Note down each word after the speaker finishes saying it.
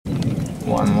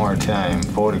one more time,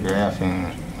 photographing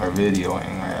or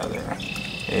videoing rather,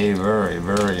 a very,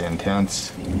 very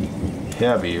intense,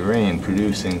 heavy rain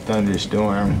producing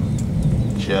thunderstorm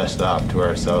just off to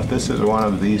our south. This is one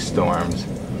of these storms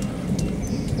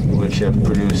which have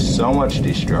produced so much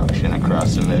destruction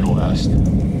across the Midwest.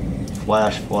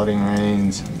 Flash flooding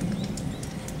rains,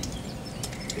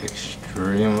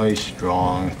 extremely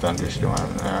strong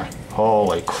thunderstorm there.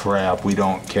 Holy crap, we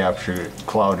don't capture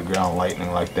cloud to ground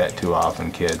lightning like that too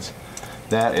often, kids.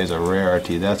 That is a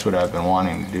rarity. That's what I've been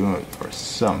wanting to do for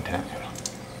some time.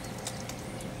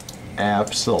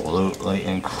 Absolutely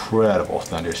incredible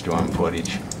thunderstorm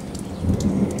footage.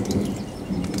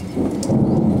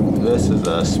 This is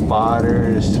a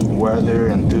spotter's weather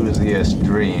enthusiast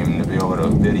dream to be able to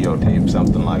videotape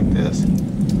something like this.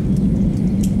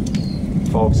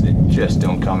 Folks, it just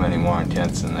don't come any more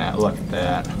intense than that. Look at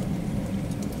that.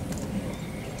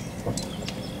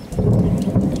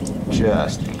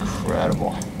 Just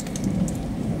incredible.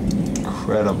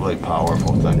 Incredibly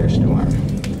powerful thunderstorm.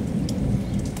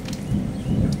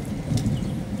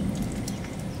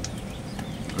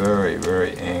 Very,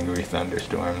 very angry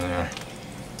thunderstorm there.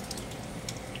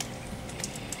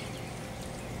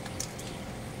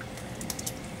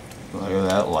 Look at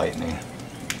that lightning.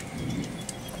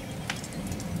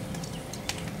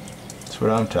 That's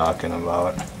what I'm talking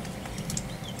about.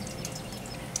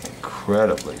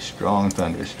 Incredibly strong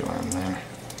thunderstorm there.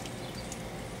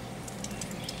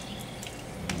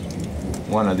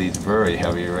 One of these very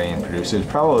heavy rain producers,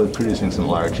 probably producing some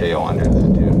large hail under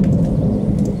that too.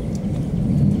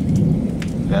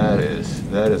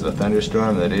 That is a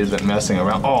thunderstorm that isn't messing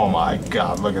around. Oh my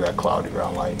God, look at that cloud to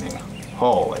ground lightning.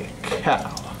 Holy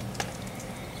cow.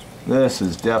 This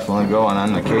is definitely going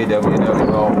on the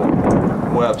KWWO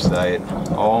website.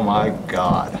 Oh my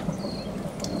God.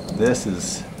 This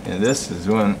is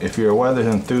when, if you're a weather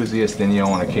enthusiast and you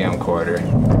own a camcorder,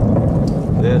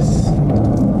 this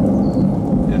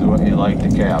is what you like to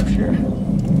capture.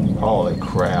 Holy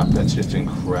crap, that's just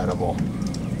incredible.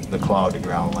 The cloud to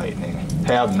ground lightning.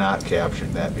 Have not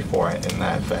captured that before in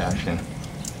that fashion.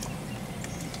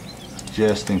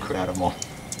 Just incredible.